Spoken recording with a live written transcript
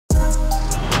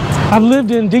I've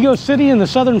lived in Digos City in the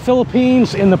southern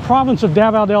Philippines in the province of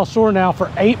Davao del Sur now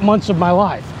for 8 months of my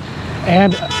life.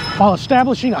 And while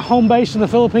establishing a home base in the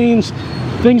Philippines,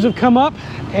 things have come up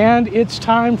and it's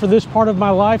time for this part of my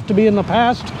life to be in the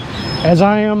past as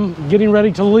I am getting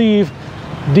ready to leave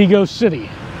Digos City.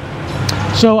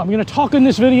 So I'm going to talk in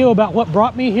this video about what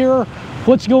brought me here,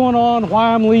 what's going on,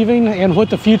 why I'm leaving, and what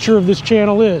the future of this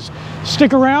channel is.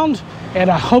 Stick around and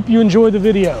I hope you enjoy the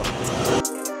video.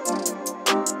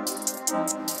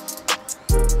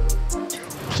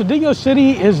 So Digos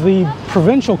City is the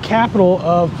provincial capital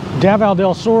of Davao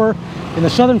del Sur in the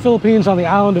southern Philippines on the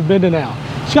island of Mindanao.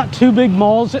 It's got two big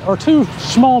malls, or two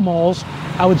small malls,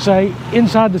 I would say,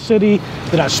 inside the city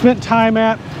that I've spent time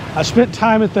at. I spent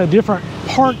time at the different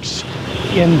parks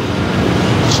in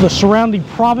the surrounding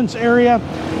province area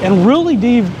and really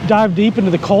dive deep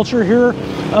into the culture here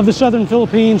of the southern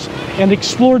Philippines and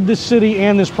explored this city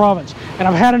and this province. And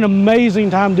I've had an amazing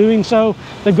time doing so.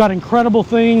 They've got incredible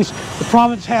things. The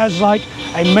province has like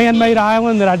a man-made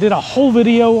island that I did a whole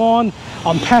video on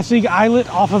Pasig Islet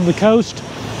off of the coast.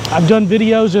 I've done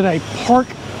videos in a park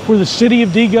where the city of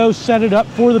Digos set it up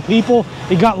for the people.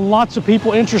 It got lots of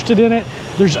people interested in it.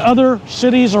 There's other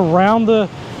cities around the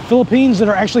Philippines that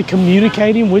are actually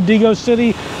communicating with Digos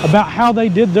City about how they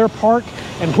did their park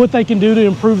and what they can do to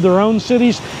improve their own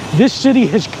cities. This city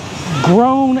has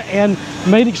grown and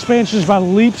made expansions by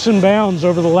leaps and bounds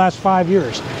over the last 5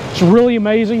 years. It's really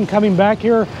amazing coming back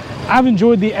here. I've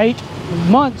enjoyed the 8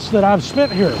 months that I've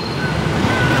spent here.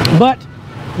 But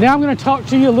now I'm going to talk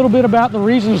to you a little bit about the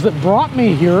reasons that brought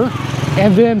me here,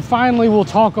 and then finally we'll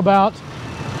talk about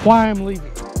why I'm leaving.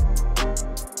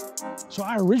 So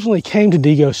I originally came to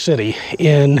Digos City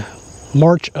in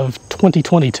March of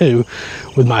 2022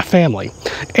 with my family.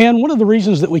 And one of the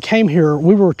reasons that we came here,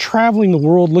 we were traveling the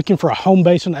world looking for a home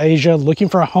base in Asia, looking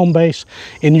for a home base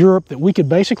in Europe that we could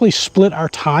basically split our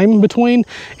time between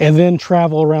and then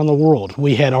travel around the world.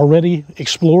 We had already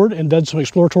explored and done some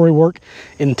exploratory work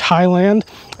in Thailand.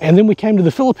 And then we came to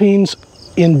the Philippines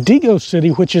in Digos City,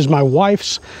 which is my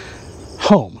wife's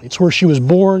home. It's where she was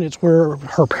born. It's where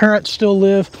her parents still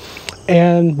live.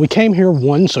 And we came here,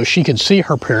 one, so she could see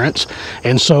her parents,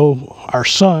 and so our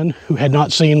son, who had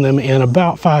not seen them in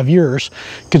about 5 years,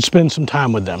 could spend some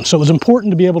time with them. So it was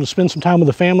important to be able to spend some time with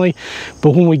the family.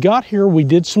 But when we got here, we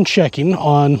did some checking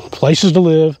on places to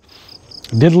live,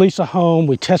 did lease a home,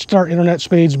 we tested our internet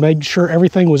speeds, made sure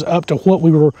everything was up to what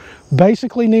we were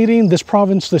basically needing. This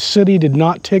province, this city did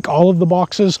not tick all of the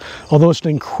boxes, although it's an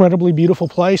incredibly beautiful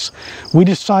place. We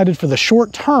decided for the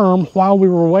short term, while we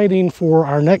were waiting for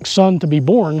our next son to be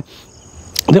born,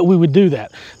 that we would do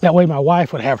that. That way my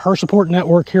wife would have her support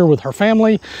network here with her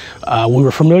family. We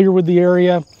were familiar with the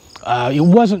area. It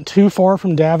wasn't too far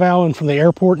from Davao and from the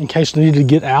airport in case they needed to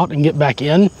get out and get back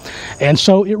in. And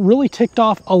so it really ticked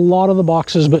off a lot of the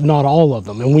boxes, but not all of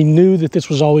them. And we knew that this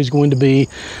was always going to be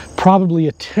probably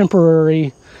a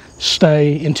temporary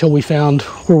stay until we found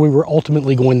where we were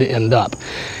ultimately going to end up.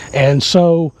 And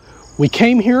so we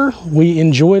came here, we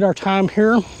enjoyed our time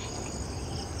here.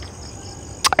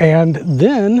 And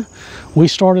then we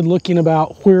started looking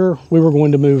about where we were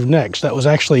going to move next. That was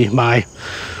actually my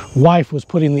wife was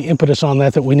putting the impetus on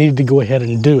that we needed to go ahead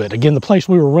and do it. Again, the place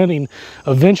we were renting,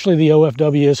 eventually the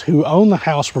OFWs who own the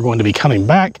house were going to be coming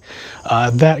back.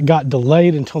 That got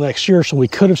delayed until next year, so we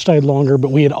could have stayed longer,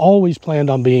 but we had always planned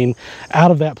on being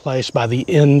out of that place by the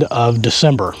end of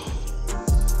December.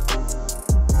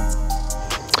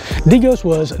 Digos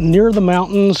was near the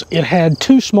mountains. It had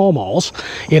 2 small malls.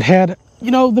 It had, you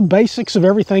know, the basics of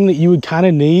everything that you would kind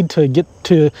of need to get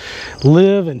to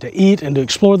live and to eat and to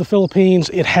explore the Philippines.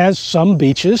 It has some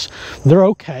beaches. They're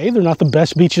okay. They're not the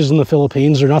best beaches in the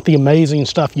Philippines. They're not the amazing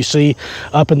stuff you see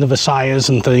up in the Visayas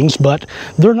and things, but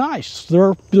they're nice.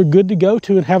 They're good to go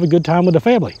to and have a good time with the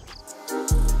family.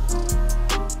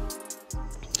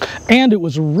 And it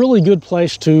was a really good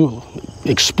place to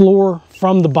explore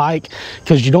from the bike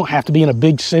because you don't have to be in a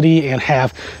big city and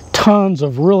have tons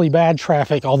of really bad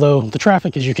traffic, although the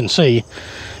traffic, as you can see,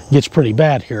 gets pretty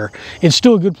bad here. It's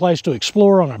still a good place to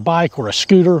explore on a bike or a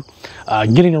scooter,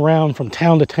 getting around from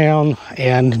town to town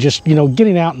and just, you know,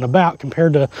 getting out and about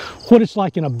compared to what it's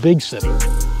like in a big city.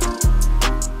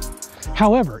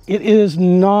 However, it is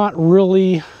not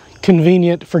really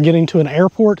convenient for getting to an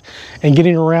airport and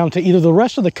getting around to either the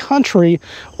rest of the country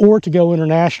or to go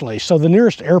internationally. So the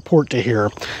nearest airport to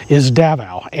here is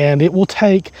Davao, and it will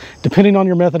take, depending on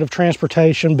your method of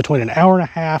transportation, between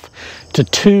 1.5 hours to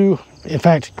 2. In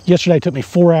fact, yesterday it took me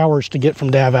 4 hours to get from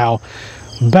Davao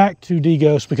back to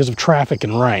Digos because of traffic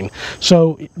and rain.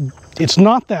 So it's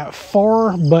not that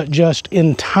far, but just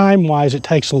in time-wise, it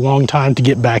takes a long time to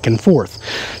get back and forth.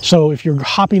 So if you're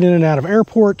hopping in and out of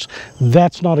airports,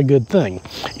 that's not a good thing.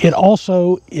 It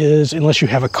also is, unless you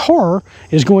have a car,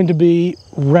 is going to be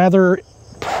rather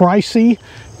pricey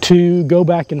to go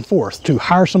back and forth, to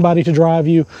hire somebody to drive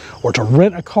you, or to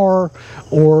rent a car,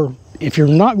 or if you're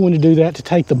not going to do that, to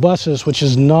take the buses, which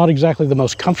is not exactly the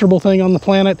most comfortable thing on the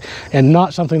planet, and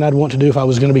not something I'd want to do if I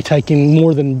was going to be taking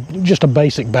more than just a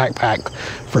basic backpack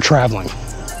for traveling.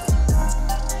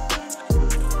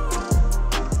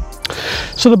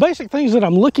 So the basic things that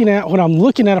I'm looking at when I'm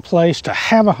looking at a place to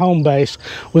have a home base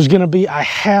was going to be, I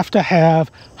have to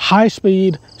have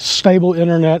high-speed, stable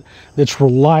internet that's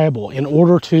reliable in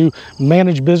order to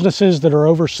manage businesses that are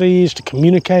overseas, to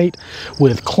communicate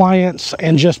with clients,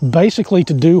 and just basically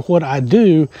to do what I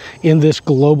do in this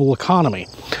global economy.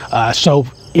 So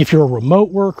if you're a remote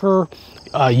worker,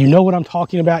 you know what I'm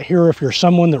talking about here. If you're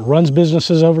someone that runs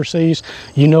businesses overseas,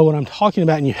 you know what I'm talking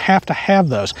about, and you have to have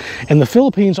those. And the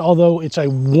Philippines, although it's a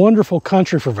wonderful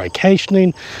country for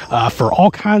vacationing, for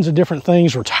all kinds of different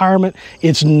things, retirement,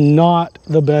 it's not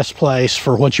the best place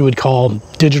for what you would call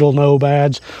digital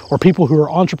nomads or people who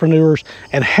are entrepreneurs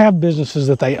and have businesses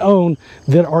that they own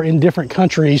that are in different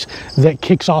countries that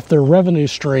kicks off their revenue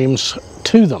streams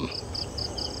to them.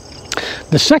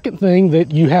 The second thing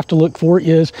that you have to look for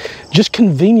is just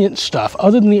convenient stuff.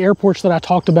 Other than the airports that I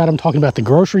talked about, I'm talking about the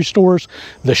grocery stores,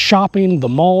 the shopping, the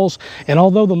malls. And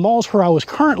although the malls where I was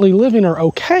currently living are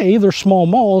okay, they're small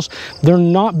malls, they're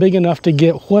not big enough to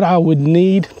get what I would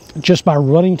need just by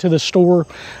running to the store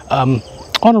on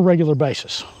a regular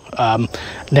basis.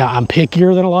 Now, I'm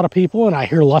pickier than a lot of people, and I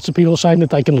hear lots of people saying that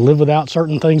they can live without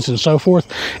certain things and so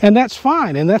forth, and that's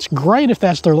fine, and that's great if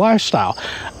that's their lifestyle.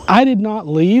 I did not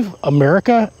leave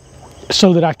America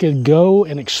so that I could go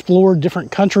and explore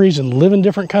different countries and live in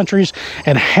different countries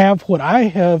and have what I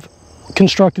have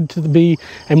constructed to be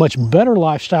a much better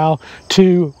lifestyle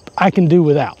to I can do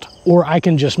without, or I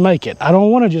can just make it. I don't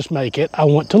want to just make it. I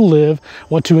want to live,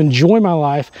 want to enjoy my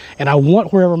life, and I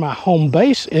want wherever my home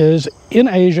base is in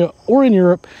Asia or in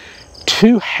Europe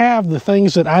to have the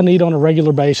things that I need on a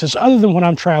regular basis other than when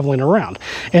I'm traveling around.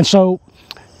 And so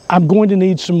I'm going to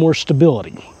need some more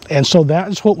stability. And so that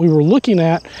is what we were looking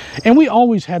at, and we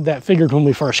always had that figured when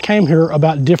we first came here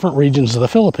about different regions of the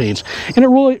Philippines. And it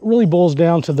really boils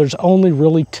down to there's only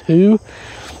really two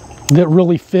that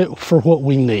really fit for what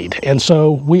we need. And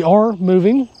so we are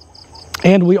moving,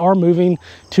 and we are moving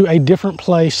to a different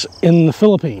place in the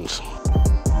Philippines.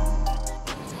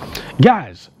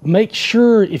 Guys, make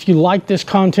sure if you like this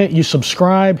content, you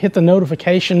subscribe, hit the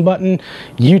notification button.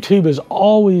 YouTube is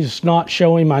always not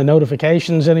showing my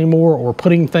notifications anymore or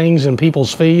putting things in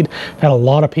people's feed. I've had a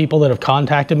lot of people that have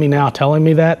contacted me now telling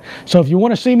me that. So if you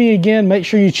want to see me again, make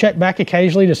sure you check back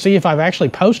occasionally to see if I've actually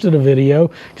posted a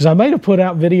video, because I may have put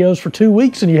out videos for 2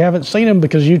 weeks and you haven't seen them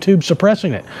because YouTube's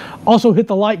suppressing it. Also hit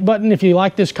the like button if you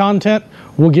like this content.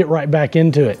 We'll get right back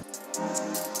into it.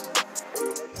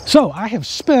 So I have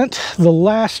spent the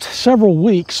last several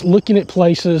weeks looking at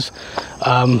places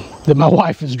that my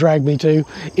wife has dragged me to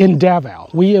in Davao.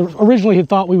 We originally had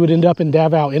thought we would end up in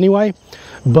Davao anyway,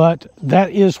 but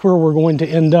that is where we're going to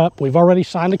end up. We've already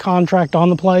signed a contract on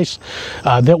the place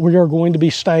that we are going to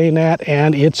be staying at,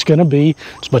 and it's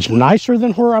much nicer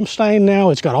than where I'm staying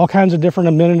now. It's got all kinds of different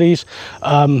amenities,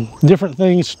 different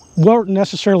things, weren't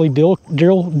necessarily deal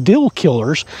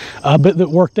killers, but that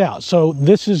worked out. So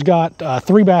this has got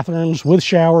 3 bathrooms with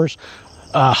showers,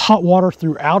 hot water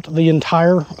throughout the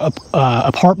entire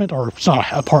apartment, or it's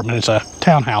not an apartment, it's a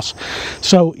townhouse.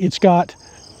 So it's got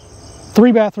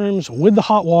 3 bathrooms with the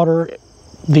hot water.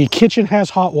 The kitchen has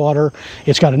hot water.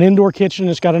 It's got an indoor kitchen,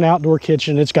 it's got an outdoor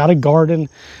kitchen, it's got a garden,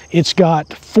 it's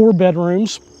got 4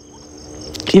 bedrooms.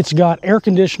 It's got air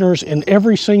conditioners in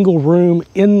every single room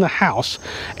in the house,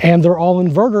 and they're all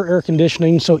inverter air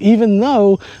conditioning. So even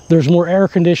though there's more air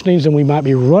conditionings and we might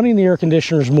be running the air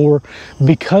conditioners more,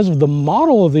 because of the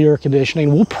model of the air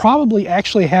conditioning, we'll probably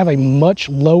actually have a much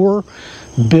lower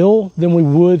bill than we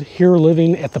would here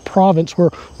living at the province, where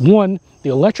 1, the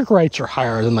electric rates are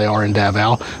higher than they are in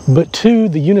Davao, but 2,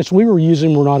 the units we were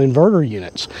using were not inverter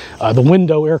units. The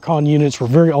window aircon units were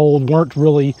very old, weren't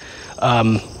really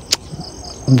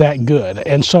that good.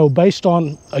 And so based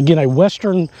on, again, a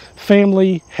Western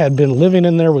family had been living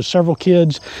in there with several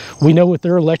kids, we know what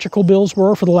their electrical bills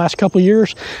were for the last couple of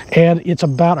years, and it's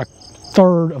about a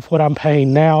third of what I'm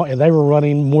paying now, and they were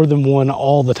running more than one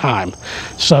all the time.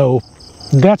 So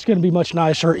that's going to be much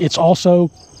nicer. It's also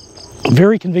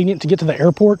Very convenient to get to the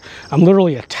airport. I'm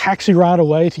literally a taxi ride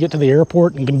away to get to the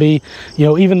airport, and can be, you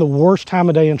know, even the worst time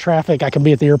of day in traffic, I can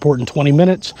be at the airport in 20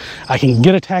 minutes. I can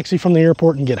get a taxi from the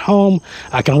airport and get home.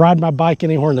 I can ride my bike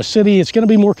anywhere in the city. It's going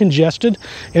to be more congested,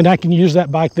 and I can use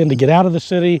that bike then to get out of the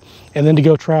city and then to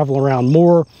go travel around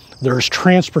more. There's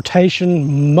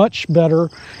transportation much better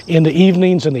in the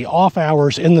evenings and the off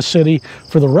hours in the city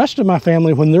for the rest of my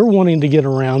family when they're wanting to get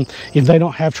around if they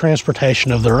don't have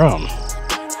transportation of their own.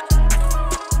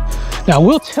 Now, I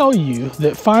will tell you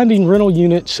that finding rental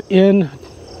units in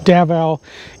Davao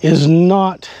is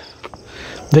not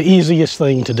the easiest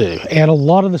thing to do. And a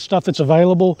lot of the stuff that's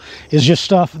available is just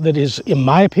stuff that is, in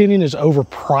my opinion, is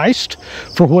overpriced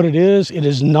for what it is. It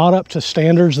is not up to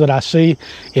standards that I see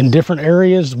in different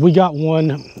areas. We got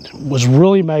one, was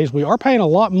really amazed. We are paying a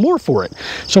lot more for it.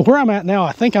 So where I'm at now,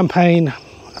 I think I'm paying,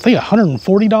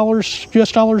 $140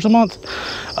 US dollars a month,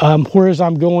 whereas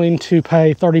I'm going to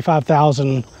pay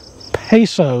 35,000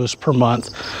 pesos per month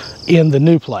in the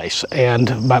new place.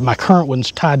 And my current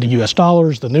one's tied to US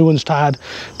dollars, the new one's tied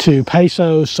to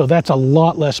pesos, so that's a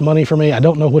lot less money for me. I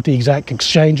don't know what the exact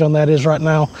exchange on that is right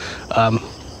now,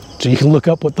 so you can look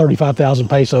up what 35,000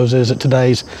 pesos is at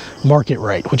today's market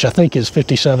rate, which I think is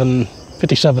 57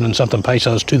 and something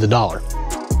pesos to the dollar.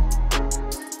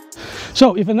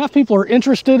 So if enough people are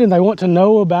interested and they want to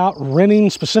know about renting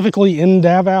specifically in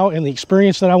Davao and the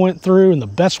experience that I went through and the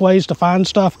best ways to find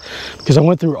stuff, because I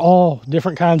went through all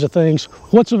different kinds of things,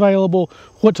 what's available,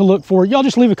 what to look for, y'all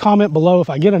just leave a comment below. If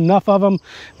I get enough of them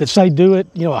that say do it,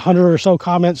 you know, 100 or so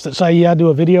comments that say, yeah, do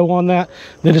a video on that,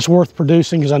 then it's worth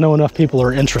producing, because I know enough people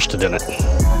are interested in it.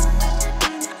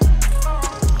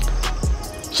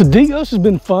 So Digos has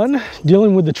been fun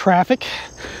dealing with the traffic,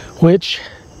 which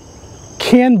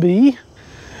can be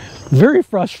very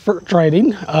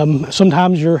frustrating.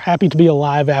 Sometimes you're happy to be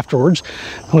alive afterwards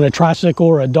when a tricycle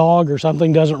or a dog or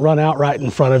something doesn't run out right in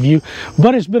front of you,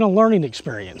 but it's been a learning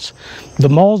experience. The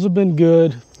malls have been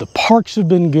good, the parks have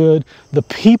been good, the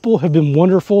people have been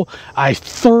wonderful. I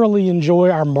thoroughly enjoy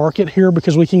our market here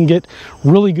because we can get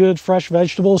really good fresh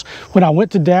vegetables. When I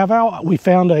went to Davao, we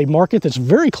found a market that's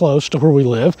very close to where we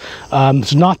live.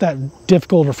 It's not that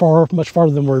difficult or much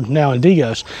farther than we're now in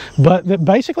Digos, but that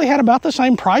basically had about the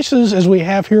same prices as we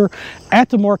have here at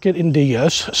the market in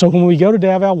Digos. So when we go to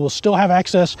Davao, we'll still have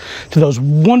access to those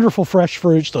wonderful fresh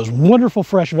fruits, those wonderful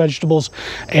fresh vegetables,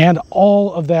 and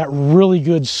all of that really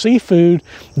good seafood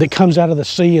that comes out of the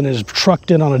sea and is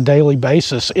trucked in on a daily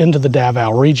basis into the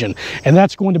Davao region. And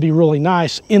that's going to be really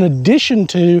nice, in addition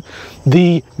to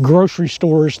the grocery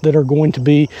stores that are going to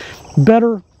be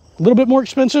better, a little bit more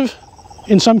expensive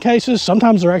in some cases.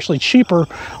 Sometimes they're actually cheaper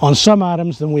on some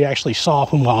items than we actually saw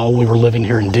while we were living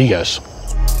here in Digos.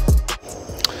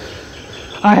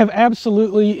 I have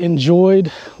absolutely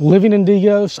enjoyed living in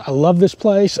Digos. I love this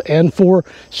place. And for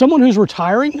someone who's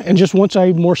retiring and just wants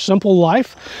a more simple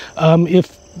life,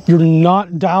 if you're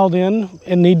not dialed in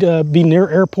and need to be near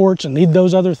airports and need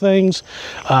those other things,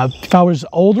 if I was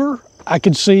older, I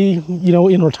could see, you know,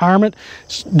 in retirement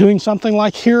doing something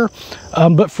like here.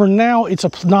 But for now,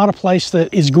 it's not a place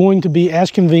that is going to be as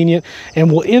convenient,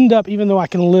 and will end up, even though I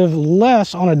can live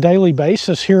less on a daily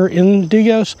basis here in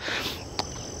Digos,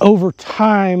 over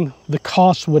time, the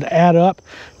costs would add up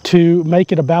to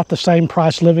make it about the same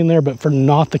price living there, but for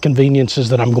not the conveniences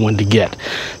that I'm going to get.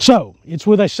 So it's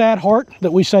with a sad heart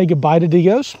that we say goodbye to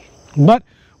Digos, but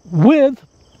with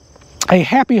a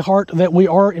happy heart that we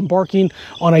are embarking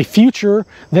on a future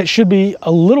that should be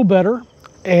a little better,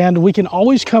 and we can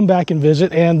always come back and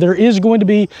visit. And there is going to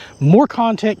be more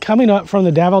content coming up from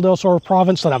the Davao del Sur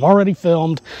province that I've already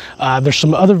filmed. There's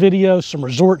some other videos, some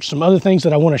resorts, some other things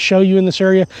that I want to show you in this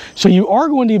area. So you are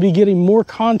going to be getting more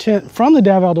content from the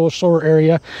Davao del Sur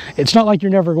area. It's not like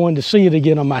you're never going to see it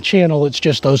again on my channel. It's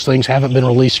just those things haven't been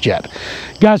released yet.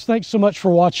 Guys, thanks so much for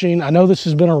watching. I know this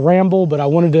has been a ramble, but I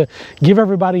wanted to give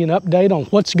everybody an update on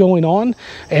what's going on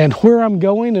and where I'm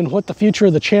going and what the future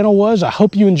of the channel was. I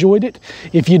hope you enjoyed it.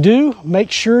 If you do, make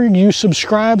sure you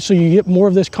subscribe so you get more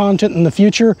of this content in the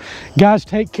future. Guys,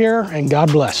 take care and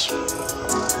God bless.